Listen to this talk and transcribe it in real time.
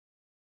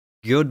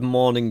Good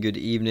morning, good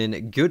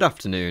evening, good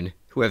afternoon,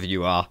 whoever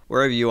you are,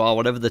 wherever you are,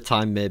 whatever the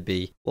time may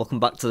be.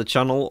 Welcome back to the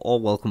channel, or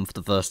welcome for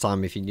the first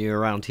time if you're new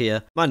around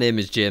here. My name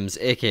is James,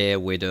 aka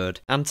Hueygeddon,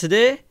 and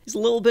today is a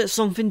little bit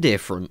something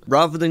different.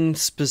 Rather than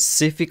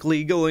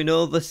specifically going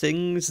over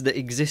things that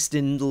exist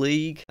in the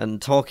league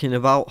and talking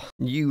about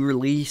new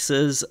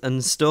releases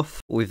and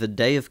stuff, with a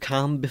day of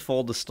calm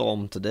before the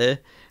storm today,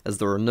 as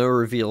there are no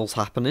reveals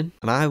happening,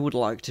 and I would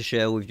like to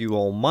share with you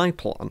all my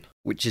plan,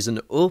 which is an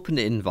open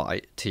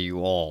invite to you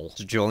all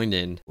to join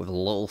in with a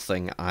little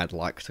thing I'd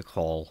like to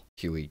call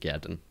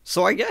Hueygeddon.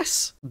 So I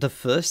guess the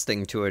first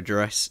thing to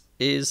address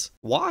is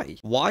why?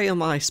 Why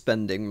am I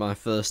spending my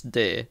first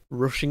day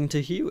rushing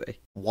to Huey?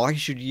 Why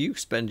should you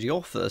spend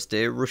your first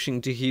day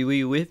rushing to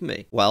Huey with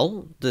me?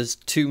 Well, there's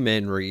two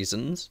main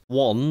reasons.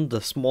 One,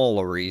 the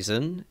smaller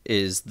reason,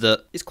 is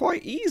that it's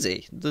quite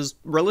easy. There's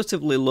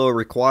relatively low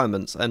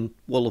requirements, and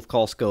we'll of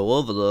course go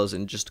over those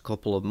in just a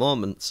couple of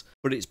moments,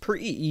 but it's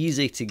pretty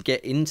easy to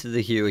get into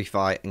the Huey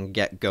fight and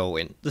get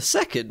going. The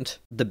second,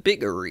 the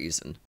bigger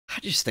reason, I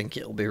just think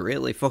it'll be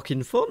really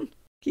fucking fun.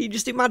 Can you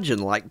just imagine,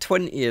 like,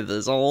 20 of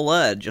us all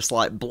there, just,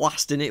 like,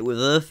 blasting it with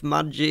earth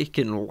magic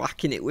and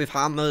whacking it with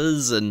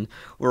hammers, and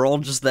we're all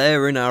just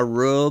there in our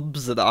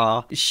robes and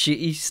our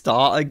shitty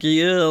starter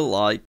gear,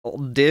 like,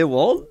 on day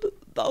one?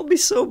 That'll be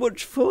so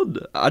much fun.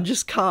 I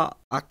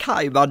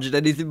can't imagine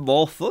anything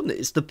more fun.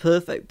 It's the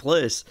perfect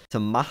place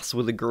to mass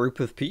with a group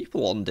of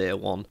people on day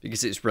one,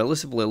 because it's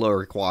relatively low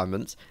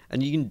requirements,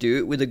 and you can do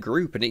it with a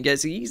group, and it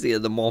gets easier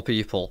the more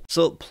people.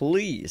 So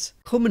please,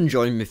 come and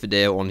join me for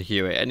day one,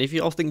 Huey. And if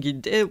you're thinking,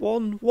 day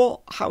one,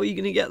 what? How are you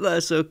going to get there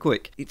so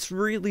quick? It's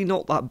really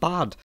not that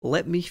bad.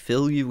 Let me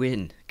fill you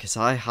in, because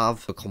I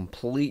have a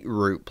complete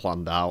route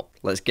planned out.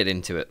 Let's get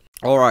into it.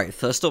 Alright,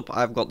 first up,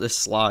 I've got this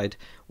slide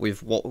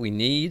with what we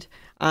need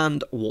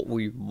and what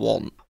we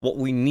want. What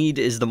we need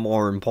is the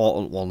more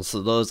important one,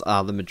 so those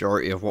are the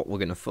majority of what we're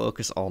going to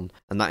focus on,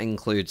 and that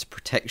includes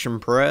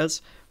protection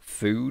prayers,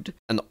 food,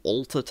 an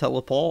altar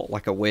teleport,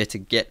 like a way to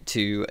get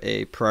to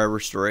a prayer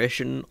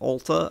restoration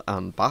altar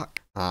and back,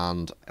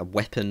 and a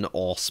weapon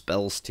or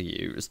spells to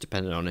use,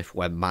 depending on if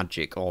we're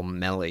magic or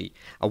melee.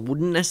 I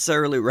wouldn't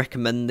necessarily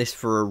recommend this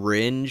for a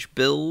range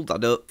build. I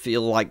don't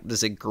feel like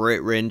there's a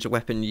great range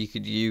weapon you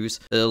could use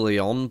early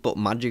on, but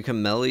magic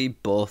and melee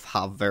both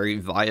have very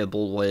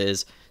viable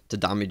ways to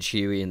damage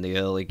Huey in the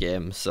early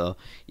game, so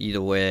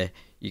either way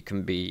you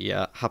can be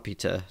happy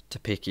to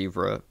pick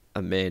either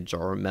a mage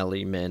or a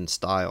melee main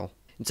style.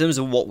 In terms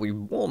of what we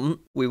want,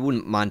 we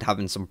wouldn't mind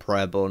having some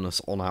prayer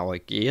bonus on our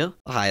gear.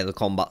 The higher the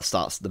combat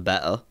stats, the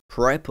better.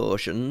 Prayer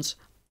potions,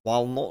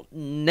 while not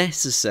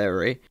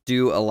necessary,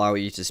 do allow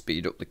you to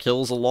speed up the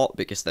kills a lot,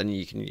 because then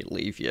you can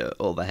leave your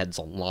overheads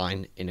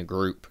online in a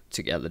group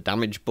to get the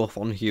damage buff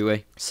on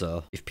Huey.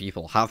 So if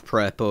people have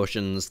prayer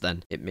potions,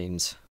 then it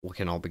means we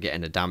can all be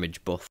getting a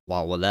damage buff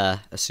while we're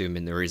there,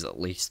 assuming there is at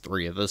least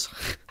 3 of us.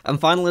 And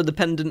finally, the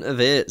Pendant of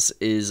Eights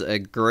is a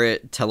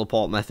great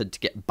teleport method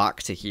to get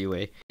back to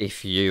Huey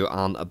if you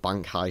aren't a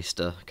bank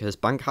heister, because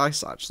bank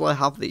heists actually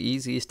have the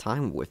easiest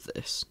time with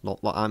this.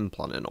 Not that I'm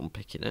planning on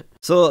picking it.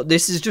 So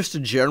this is just a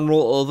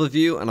general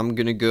overview, and I'm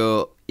going to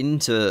go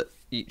into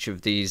each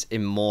of these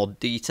in more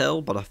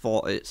detail, but I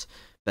thought it's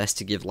best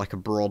to give like a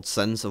broad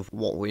sense of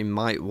what we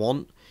might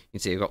want. You can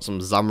see I've got some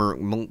Zamorak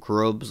monk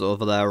robes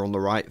over there on the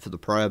right for the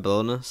prayer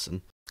bonus, and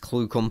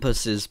Clue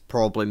Compass is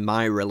probably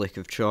my relic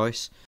of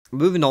choice.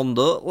 Moving on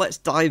though, let's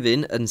dive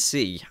in and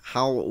see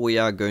how we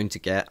are going to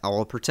get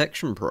our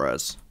protection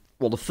prayers.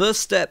 Well, the first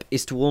step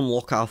is to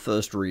unlock our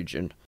first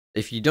region.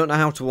 If you don't know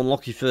how to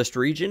unlock your first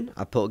region,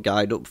 I put a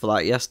guide up for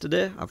that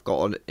yesterday. I've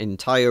got an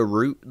entire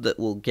route that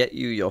will get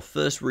you your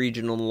first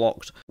region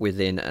unlocked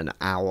within an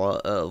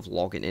hour of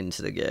logging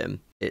into the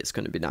game. It's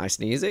going to be nice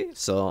and easy,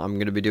 so I'm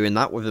going to be doing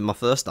that within my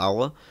first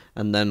hour,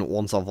 and then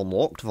once I've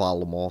unlocked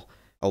Valamore,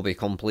 I'll be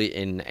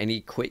completing any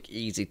quick,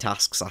 easy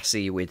tasks I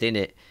see within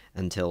it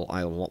until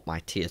I unlock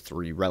my tier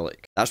 3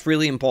 relic. That's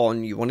really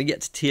important. You want to get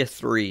to tier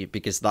 3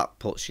 because that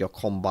puts your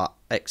combat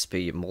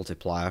XP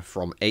multiplier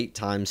from 8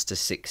 times to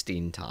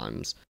 16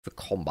 times for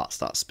combat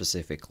stats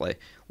specifically,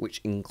 which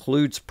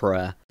includes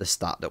prayer, the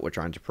stat that we're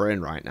trying to pray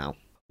in right now.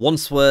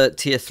 Once we're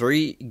tier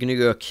 3, you're going to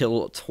go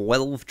kill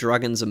 12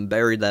 dragons and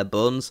bury their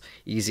bones.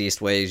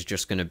 Easiest way is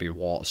just going to be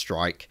Water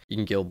Strike. You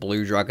can kill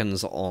blue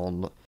dragons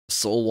on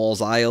Soul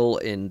Wars Isle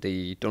in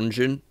the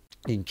dungeon.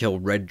 You can kill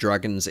red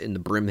dragons in the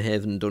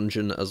Brimhaven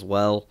dungeon as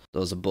well.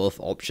 Those are both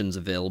options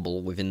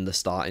available within the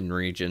starting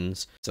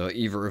regions. So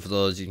either of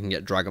those you can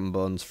get dragon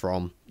bones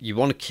from. You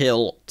want to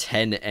kill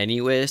 10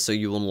 anyway, so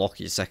you unlock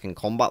your second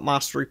combat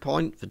mastery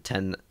point for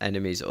 10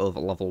 enemies over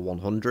level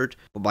 100.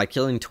 But by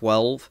killing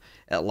 12,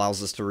 it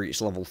allows us to reach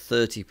level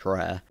 30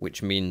 prayer,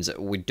 which means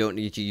we don't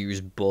need to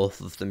use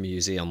both of the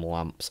museum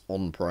lamps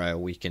on prayer.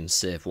 We can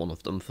save one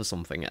of them for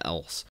something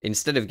else,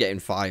 instead of getting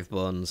 5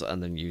 bones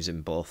and then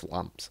using both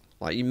lamps.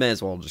 Like, you may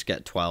as well just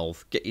get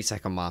 12, get your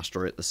second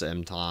mastery at the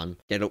same time,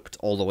 get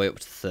all the way up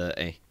to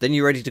 30. Then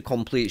you're ready to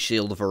complete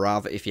Shield of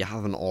Arav if you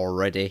haven't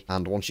already,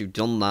 and once you've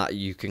done that,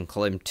 you can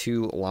claim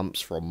 2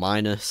 lamps from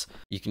Minus.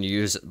 You can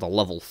use the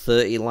level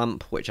 30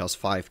 lamp, which has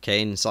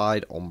 5k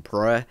inside, on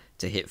prayer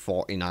to hit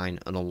 49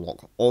 and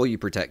unlock all your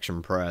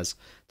protection prayers.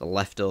 The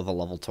leftover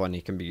level 20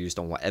 can be used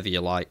on whatever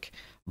you like,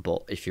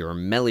 but if you're a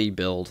melee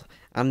build,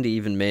 and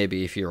even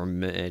maybe if you're a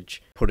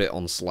mage, put it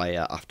on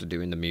Slayer after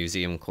doing the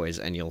museum quiz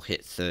and you'll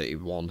hit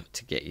 31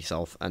 to get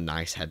yourself a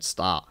nice head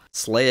start.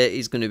 Slayer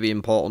is going to be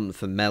important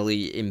for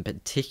melee in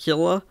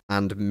particular,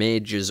 and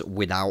mages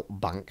without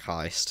bank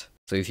heist.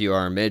 So if you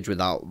are a mage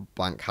without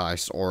bank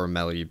heist or a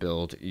melee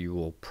build, you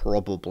will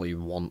probably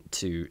want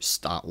to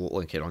start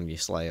working on your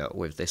Slayer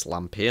with this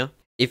lamp here.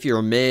 If you're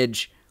a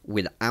mage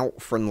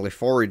without friendly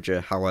forager,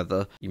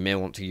 however, you may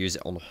want to use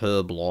it on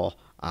Herblore,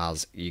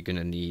 as you're going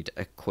to need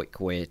a quick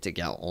way to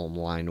get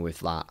online with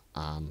that,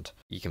 and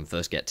you can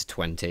first get to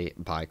 20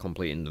 by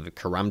completing the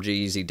Karamji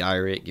Easy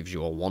Diary. It gives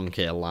you a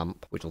 1k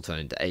lamp, which will turn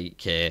into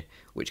 8k,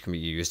 which can be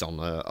used on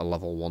a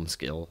level 1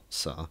 skill,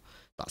 so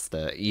that's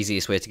the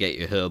easiest way to get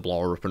your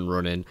Herblore up and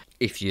running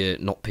if you're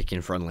not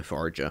picking friendly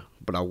forager,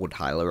 but I would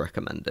highly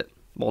recommend it.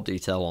 More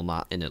detail on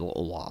that in a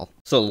little while.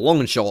 So the long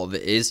and short of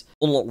it is,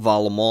 unlock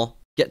Valamore,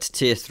 get to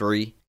tier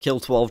 3,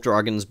 kill 12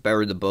 dragons,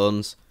 bury the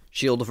bones,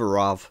 Shield of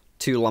Arav,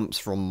 2 lamps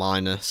from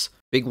Minus,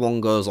 big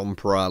one goes on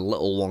prayer,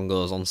 little one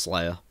goes on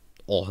Slayer,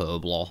 or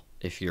Herblore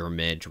if you're a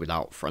mage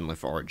without friendly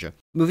forager.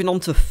 Moving on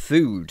to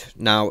food.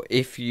 Now,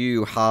 if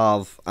you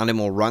have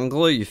Animal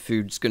Wrangler, your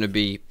food's going to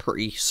be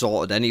pretty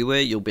sorted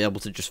anyway. You'll be able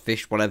to just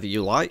fish whatever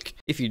you like.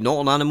 If you're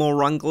not an Animal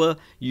Wrangler,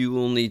 you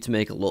will need to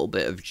make a little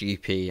bit of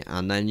GP,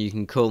 and then you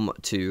can come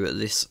to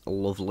this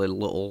lovely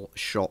little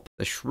shop,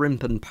 the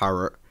Shrimp and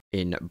Parrot,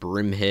 in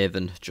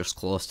Brimhaven, just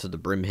close to the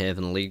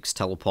Brimhaven League's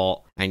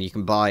teleport, and you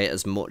can buy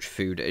as much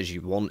food as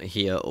you want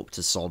here, up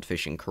to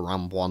swordfish and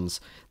Karamb ones.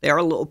 They are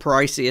a little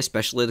pricey,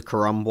 especially the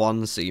Karamb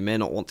ones, so you may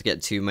not want to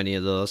get too many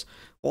of those.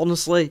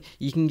 Honestly,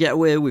 you can get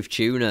away with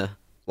tuna.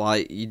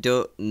 Like, you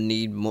don't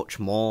need much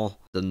more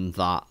than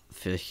that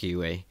for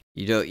Huey.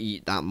 You don't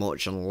eat that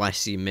much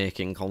unless you're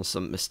making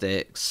constant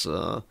mistakes,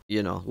 so,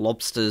 you know,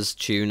 lobsters,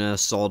 tuna,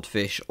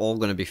 swordfish, all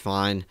going to be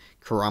fine.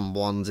 Karamb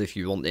ones if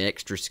you want the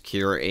extra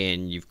security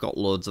and you've got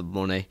loads of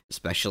money,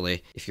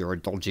 especially if you're a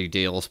dodgy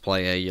deals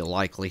player, you're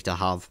likely to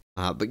have.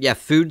 But yeah,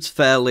 food's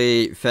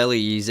fairly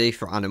easy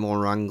for Animal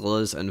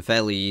Wranglers, and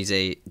fairly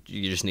easy,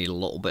 you just need a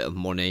little bit of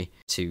money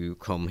to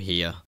come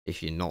here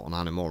if you're not an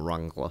Animal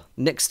Wrangler.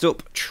 Next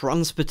up,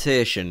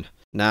 transportation.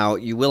 Now,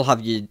 you will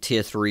have your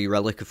tier 3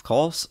 relic, of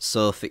course,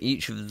 so for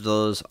each of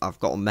those, I've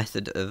got a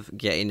method of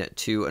getting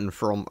to and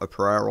from a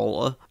prayer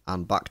altar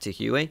and back to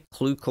Huey.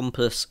 Clue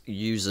Compass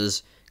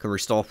users can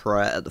restore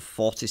prayer at the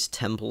Fortis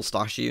Temple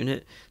stash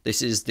unit.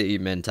 This is the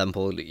main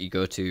temple that you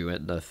go to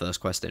at the first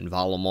quest in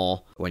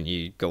Valamore. When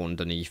you go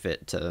underneath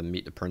it to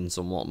meet the prince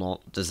and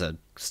whatnot, there's a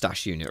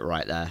stash unit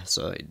right there,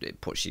 so it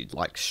puts you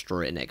like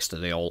straight next to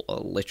the altar,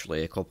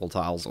 literally a couple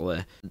tiles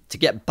away. To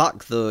get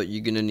back though,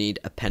 you're going to need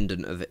a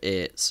pendant of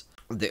 8s.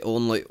 The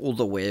only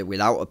other way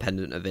without a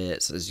pendant of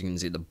 8s, as you can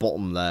see at the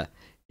bottom there,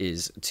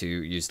 is to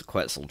use the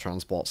Quetzal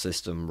transport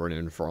system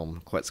running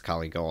from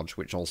Quetzalcoatl Gorge,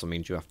 which also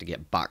means you have to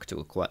get back to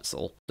a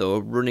Quetzal. Though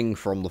running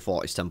from the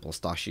Fortis Temple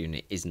stash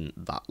unit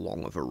isn't that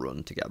long of a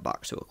run to get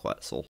back to a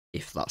Quetzal,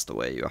 if that's the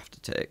way you have to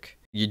take.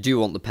 You do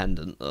want the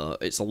pendant though,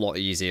 it's a lot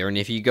easier, and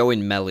if you go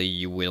in melee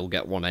you will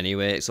get one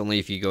anyway. It's only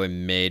if you go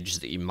in mage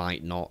that you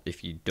might not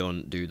if you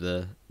don't do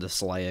the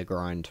Slayer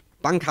grind.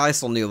 Bank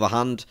Heist, on the other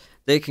hand,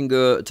 they can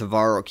go to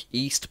Varrock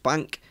East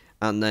Bank,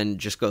 and then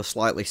just go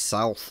slightly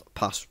south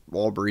past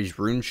Aubrey's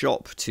Rune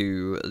Shop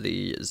to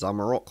the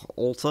Zamarok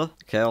altar,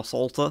 Chaos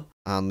altar,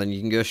 and then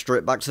you can go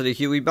straight back to the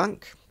Huey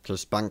Bank,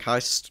 because Bank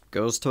Heist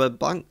goes to a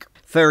bank.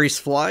 Fairy's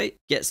Flight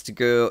gets to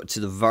go to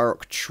the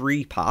Varrock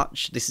Tree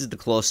Patch. This is the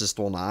closest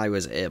one I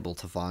was able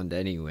to find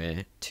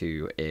anyway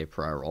to a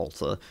prayer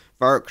altar.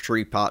 Varrock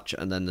Tree Patch,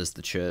 and then there's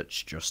the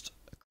church just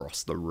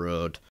across the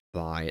road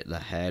by the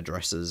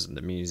hairdressers and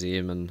the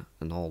museum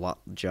and all that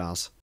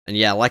jazz. And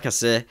yeah, like I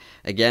say,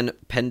 again,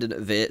 pendant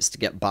of 8s to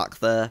get back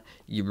there.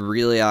 You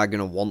really are going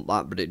to want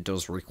that, but it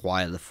does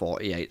require the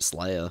 48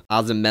 Slayer.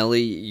 As a melee,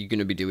 you're going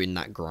to be doing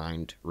that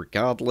grind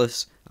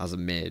regardless. As a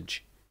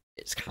mage,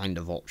 it's kind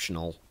of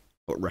optional,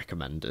 but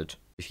recommended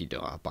if you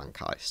don't have Bank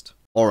Heist.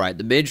 Alright,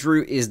 the Mage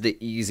Route is the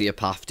easier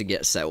path to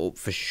get set up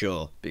for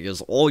sure,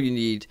 because all you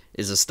need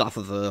is a Staff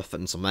of Earth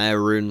and some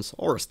Air runes,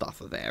 or a Staff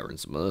of Air and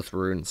some Earth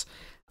runes,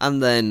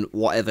 and then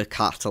whatever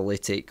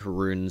catalytic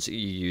runes you're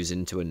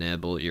using to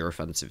enable your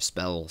offensive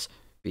spells,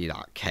 be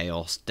that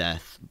Chaos,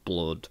 Death,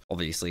 Blood.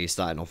 Obviously you're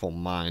starting off on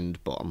Mind,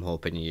 but I'm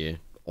hoping you're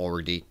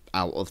already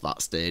out of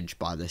that stage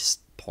by this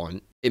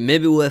point. It may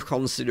be worth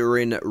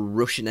considering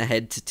rushing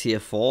ahead to tier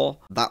 4,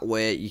 that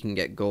way you can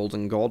get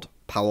Golden God,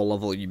 power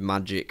level your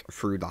magic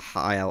through the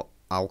high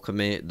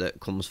alchemy that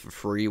comes for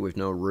free with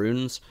no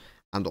runes,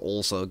 and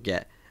also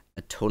get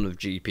a ton of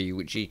GP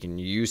which you can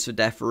use for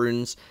death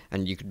runes,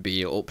 and you could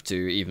be up to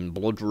even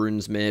blood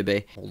runes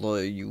maybe, although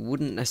you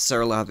wouldn't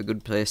necessarily have a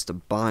good place to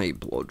buy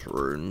blood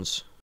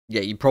runes.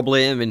 Yeah, you're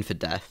probably aiming for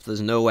death.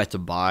 There's nowhere to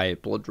buy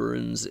blood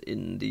runes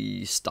in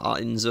the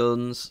starting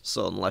zones,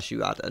 so unless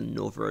you add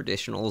another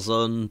additional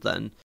zone,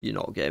 then you're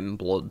not getting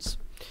bloods.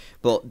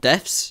 But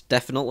deaths,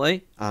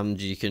 definitely, and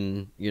you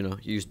can,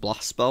 use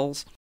blast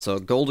spells. So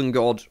Golden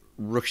God,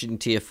 rushing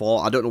tier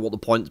 4, I don't know what the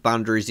points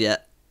boundary is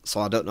yet, so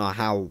I don't know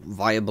how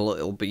viable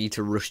it'll be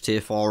to rush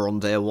tier 4 on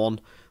day 1,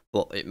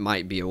 but it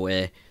might be a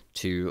way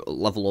to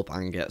level up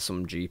and get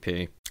some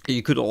GP.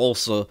 You could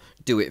also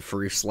do it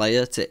through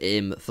Slayer to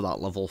aim for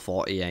that level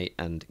 48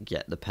 and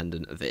get the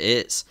Pendant of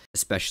 8s,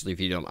 especially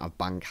if you don't have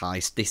Bank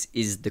Heist. This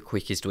is the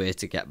quickest way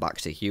to get back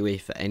to Huey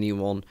for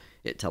anyone.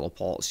 It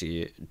teleports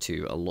you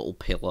to a little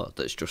pillar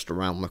that's just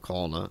around the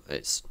corner.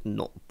 It's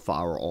not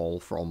far at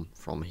all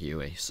from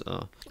Huey,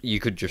 so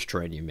you could just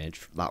train your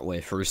mage that way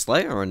through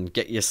Slayer and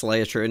get your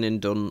Slayer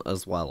training done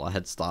as well, a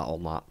head start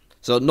on that.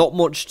 So not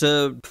much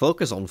to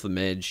focus on for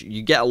mage.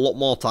 You get a lot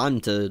more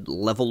time to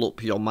level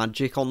up your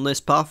magic on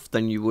this path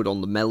than you would on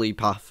the melee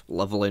path,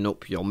 leveling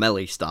up your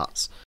melee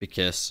stats,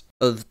 because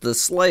of the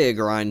Slayer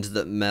grind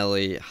that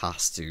melee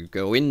has to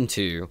go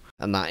into,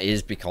 and that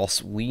is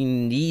because we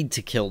need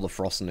to kill the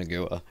Frost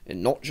Nagua,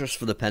 and not just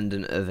for the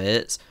Pendant of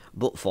 8s,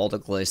 but for the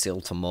Glacial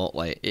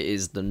Tumultly. It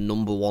is the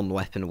 #1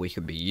 weapon we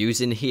could be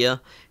using here.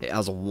 It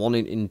has a 1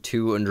 in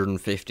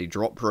 250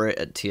 drop rate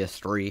at tier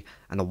 3,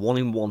 and a 1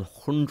 in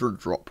 100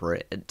 drop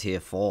rate at tier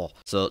 4.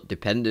 So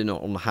depending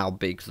on how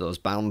big those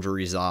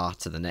boundaries are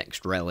to the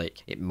next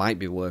relic, it might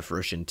be worth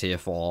rushing tier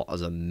 4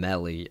 as a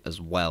melee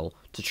as well,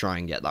 to try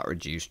and get that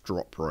reduced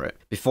drop rate.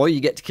 Before you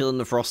get to killing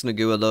the Frost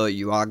Nagua though,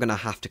 you are going to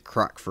have to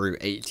crack through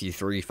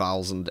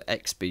 83,000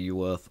 XP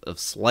worth of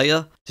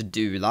Slayer. To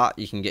do that,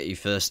 you can get your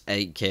first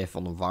 8k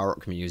from the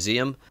Varrock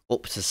Museum,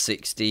 up to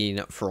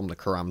 16 from the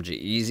Karamja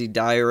Easy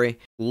Diary.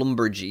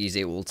 Lumbridge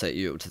Easy will take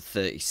you up to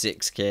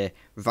 36k,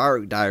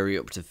 Varrock Diary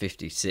up to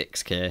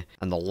 56k,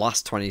 and the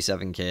last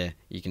 27k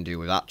you can do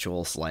with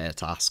actual Slayer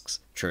tasks,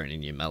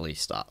 training your melee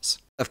stats.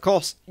 Of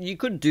course, you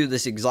could do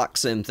this exact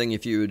same thing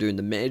if you were doing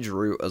the Mage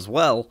Route as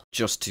well,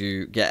 just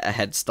to get a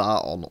head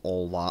start on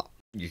all that.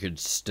 You could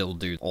still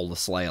do all the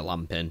Slayer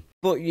lamping.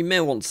 But you may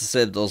want to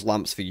save those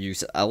lamps for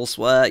use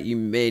elsewhere. You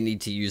may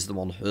need to use them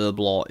on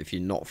Herblore if you're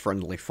not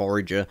Friendly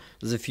Forager.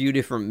 There's a few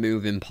different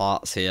moving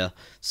parts here,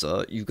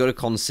 so you've got to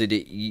consider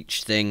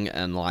each thing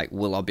and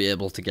will I be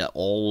able to get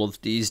all of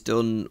these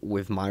done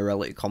with my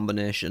relic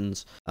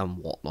combinations and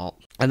whatnot.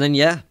 And then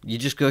yeah, you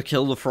just go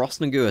kill the Frost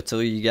Nagua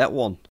till you get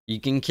one.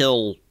 You can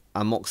kill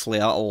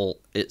Amoxhliatl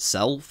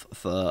itself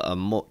for a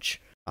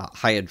much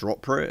higher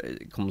drop rate.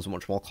 It comes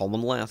much more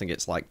commonly. I think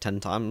it's 10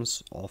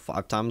 times or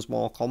 5 times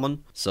more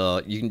common.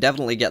 So you can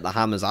definitely get the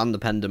hammers and the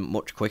pendant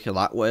much quicker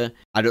that way.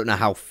 I don't know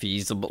how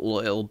feasible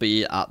it'll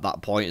be at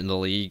that point in the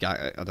league.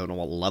 I don't know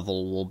what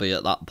level we'll be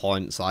at that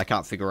point, so I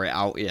can't figure it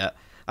out yet.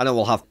 I know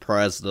we'll have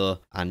prayers though,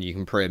 and you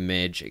can pray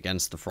mage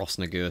against the Frost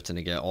Nagua to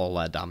negate all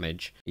their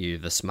damage. You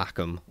either smack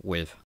them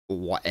with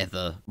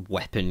whatever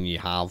weapon you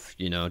have,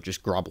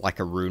 just grab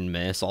a rune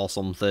mace or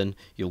something.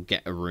 You'll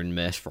get a rune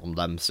mace from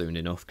them soon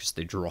enough because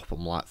they drop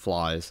them like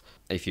flies.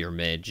 If you're a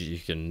mage, you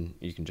can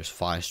just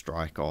fire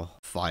strike or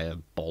fire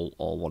bolt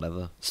or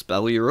whatever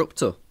spell you're up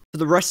to. For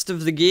the rest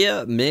of the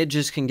gear,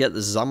 mages can get the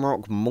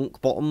Zamrock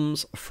Monk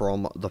Bottoms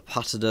from the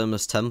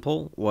Patadermus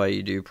Temple, where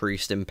you do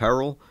Priest in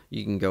Peril.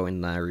 You can go in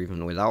there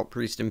even without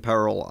Priest in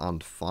Peril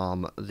and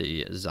farm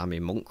the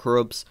Zami Monk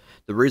Rubs.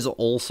 There is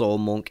also a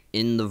monk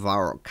in the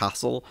Varrock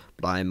Castle,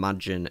 but I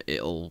imagine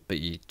it'll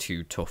be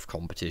too tough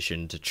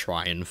competition to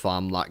try and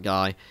farm that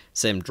guy.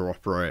 Same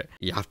drop rate.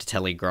 You have to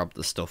telegrab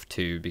the stuff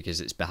too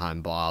because it's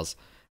behind bars.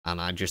 And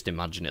I just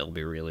imagine it'll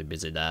be really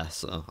busy there,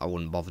 so I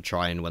wouldn't bother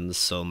trying when there's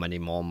so many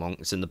more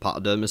monks in the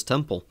Patadermus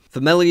Temple. For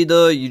melee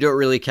though, you don't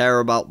really care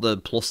about the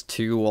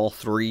 +2 or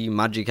 3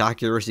 magic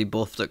accuracy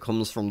buff that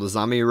comes from the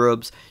Zami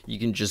robes. You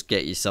can just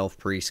get yourself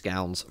priest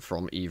gowns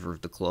from either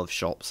of the clothes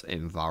shops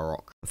in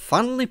Varrock.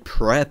 Finally,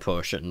 prayer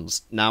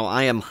potions. Now,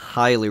 I am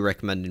highly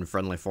recommending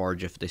Friendly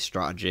Forager for this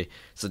strategy,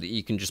 so that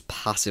you can just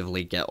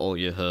passively get all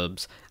your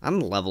herbs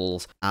and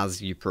levels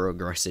as you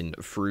progressing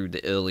through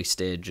the early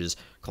stages,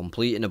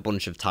 completing a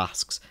bunch of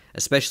tasks.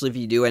 Especially if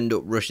you do end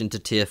up rushing to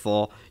tier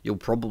 4, you'll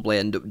probably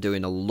end up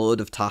doing a load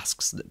of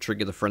tasks that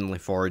trigger the Friendly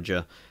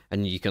Forager,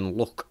 and you can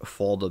look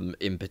for them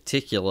in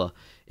particular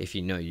if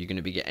you know you're going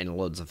to be getting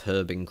loads of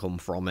herb income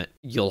from it.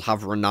 You'll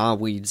have Renar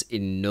weeds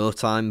in no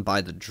time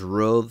by the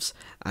droves,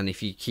 and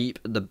if you keep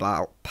the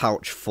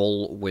pouch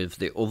full with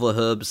the other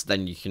herbs,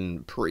 then you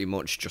can pretty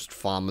much just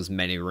farm as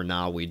many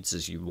Renar weeds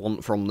as you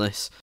want from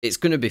this. It's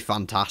going to be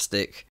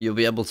fantastic. You'll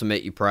be able to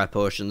make your prayer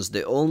potions.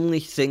 The only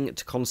thing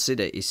to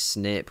consider is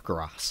snape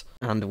grass.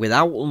 And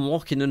without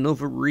unlocking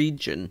another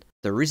region,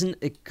 there isn't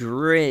a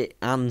great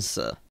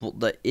answer, but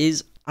there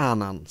is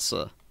an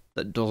answer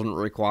that doesn't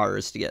require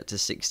us to get to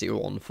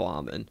 61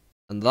 farming.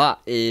 And that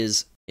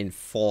is in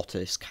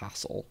Fortis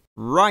Castle.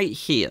 Right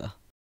here.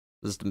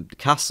 There's the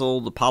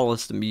castle, the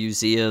palace, the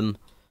museum,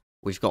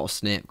 we've got a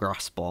snake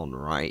grass spawn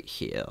right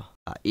here.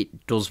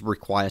 It does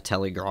require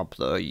telegrab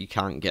though, you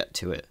can't get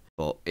to it.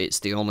 But it's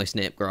the only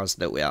snake grass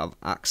that we have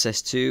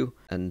access to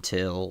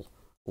until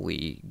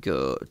we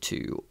go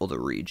to other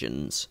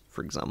regions.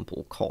 For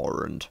example,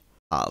 Corund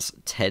has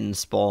 10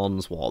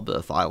 spawns,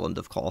 Warbirth Island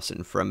of course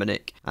in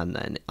Fremennik, and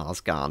then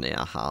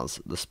Asgarnia has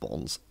the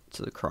spawns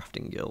to the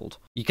crafting guild.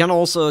 You can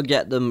also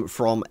get them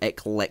from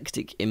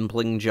eclectic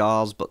impling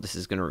jars, but this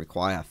is going to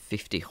require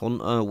 50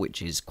 hunter,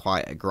 which is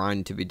quite a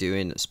grind to be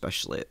doing,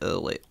 especially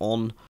early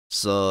on.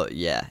 So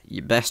yeah,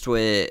 your best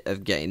way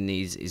of getting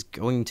these is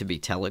going to be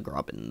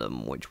telegrabbing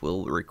them, which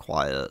will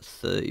require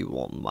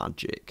 31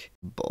 magic,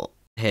 but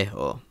hey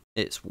ho.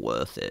 It's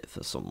worth it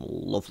for some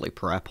lovely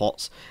prayer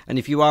pots. And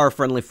if you are a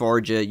friendly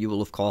forager, you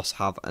will of course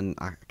have an,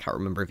 I can't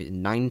remember if it's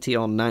 90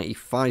 or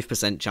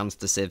 95% chance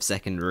to save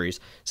secondaries,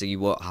 so you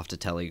won't have to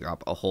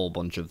telegrab a whole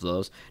bunch of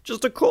those.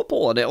 Just a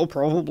couple and it'll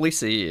probably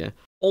see you.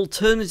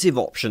 Alternative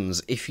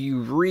options, if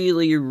you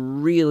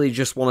really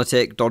just want to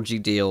take dodgy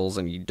deals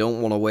and you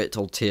don't want to wait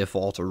till tier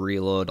 4 to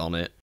reload on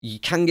it, you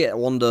can get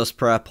one of those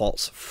prayer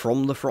pots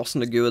from the Frost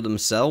Nagua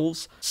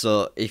themselves,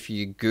 so if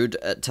you're good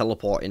at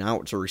teleporting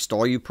out to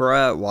restore your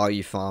prayer while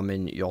you're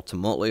farming your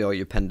Tumultly or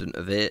your Pendant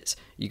of Eights,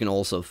 you can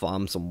also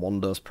farm some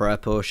Wander's prayer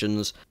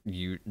potions.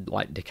 You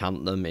like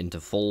decant them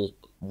into full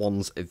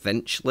ones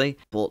eventually,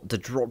 but the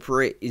drop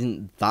rate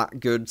isn't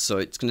that good, so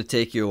it's going to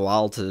take you a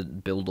while to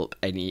build up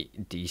any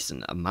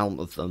decent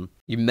amount of them.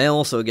 You may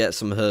also get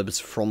some herbs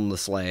from the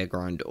Slayer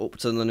grind up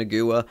to the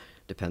Nagua,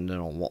 depending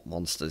on what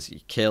monsters you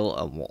kill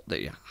and what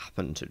they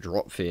happen to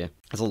drop for you.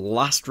 As a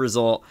last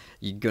resort,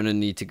 you're going to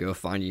need to go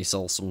find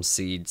yourself some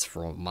seeds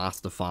from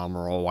Master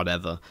Farmer or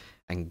whatever,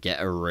 and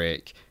get a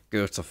rake,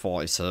 go to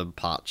 40 herb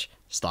patch,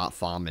 start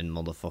farming,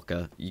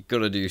 motherfucker. You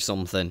gotta do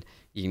something.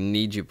 You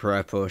need your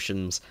prayer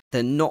potions.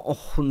 They're not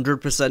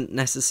 100%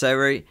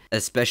 necessary,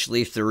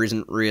 especially if there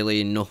isn't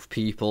really enough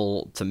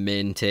people to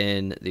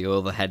maintain the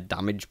overhead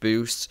damage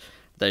boost.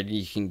 Then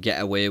you can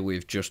get away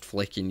with just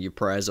flicking your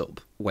prayers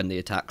up when the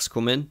attacks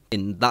come in.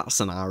 In that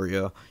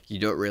scenario, you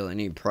don't really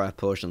need prayer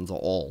potions at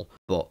all.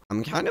 But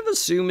I'm kind of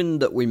assuming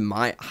that we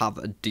might have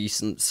a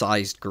decent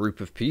sized group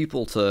of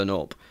people turn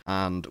up,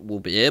 and we'll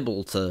be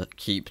able to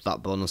keep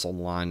that bonus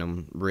online,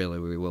 and really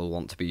we will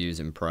want to be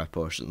using prayer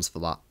potions for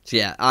that. So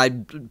yeah,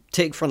 I'd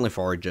take Friendly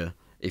Forager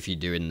if you're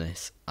doing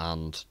this,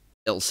 and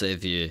it'll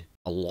save you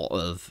a lot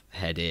of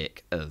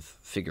headache of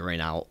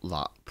figuring out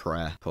that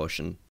prayer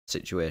potion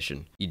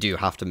situation. You do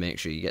have to make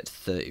sure you get to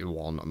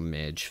 31 on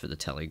Mage for the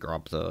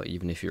telegrab though,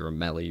 even if you're a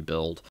melee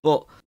build.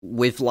 But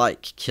with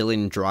like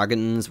killing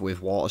dragons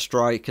with Water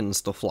Strike and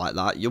stuff like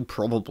that, you'll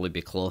probably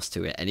be close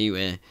to it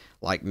anyway.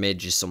 Like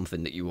Mage is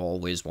something that you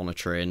always want to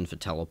train for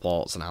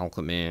teleports and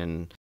alchemy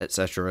and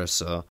etc,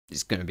 so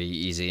it's going to be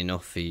easy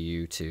enough for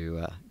you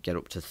to get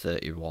up to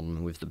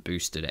 31 with the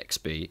boosted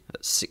XP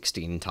at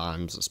 16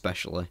 times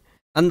especially.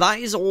 And that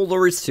is all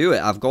there is to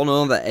it. I've gone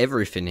over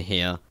everything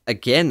here.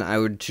 Again, I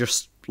would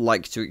just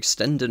like to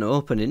extend an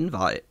open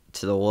invite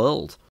to the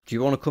world. Do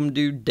you want to come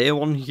do day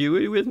 1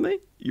 Huey with me?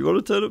 You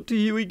want to turn up to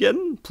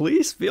Hueygeddon?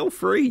 Please feel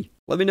free.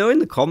 Let me know in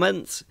the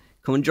comments.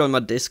 Come and join my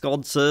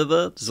Discord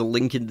server. There's a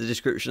link in the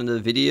description of the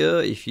video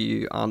if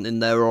you aren't in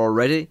there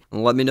already.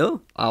 And let me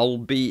know. I'll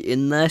be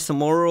in there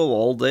tomorrow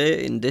all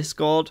day in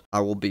Discord.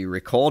 I will be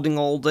recording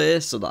all day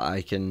so that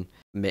I can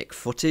make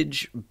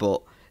footage,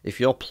 but if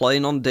you're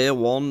playing on day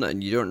 1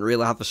 and you don't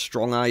really have a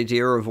strong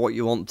idea of what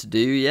you want to do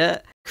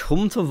yet,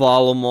 come to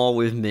Varlamore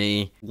with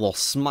me, we'll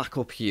smack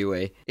up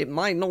Huey. It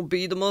might not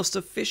be the most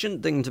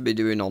efficient thing to be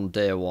doing on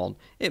day 1,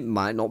 it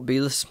might not be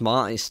the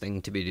smartest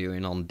thing to be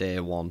doing on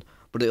day 1,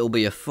 but it'll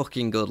be a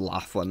fucking good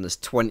laugh when there's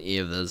 20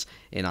 of us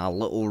in our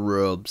little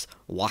robes,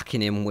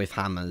 whacking him with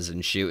hammers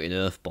and shooting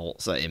earth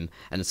bolts at him,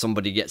 and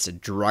somebody gets a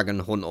Dragon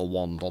Hunter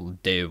wand on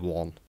day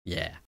 1.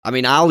 Yeah. I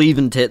mean, I'll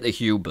even take the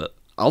Hubert.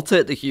 I'll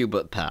take the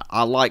Hubert pet.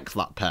 I like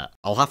that pet.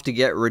 I'll have to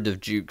get rid of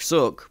Duke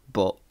Suck,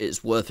 but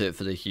it's worth it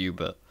for the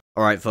Hubert.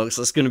 Alright folks,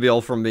 that's going to be all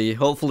from me.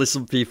 Hopefully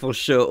some people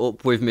show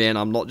up with me and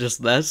I'm not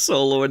just there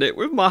soloing it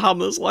with my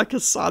hammers like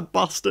a sad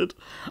bastard.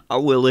 I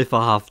will if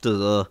I have to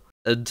though.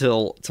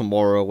 Until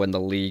tomorrow when the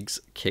leagues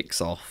kicks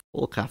off.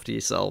 Look after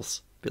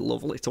yourselves. Be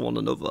lovely to one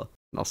another.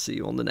 And I'll see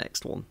you on the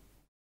next one.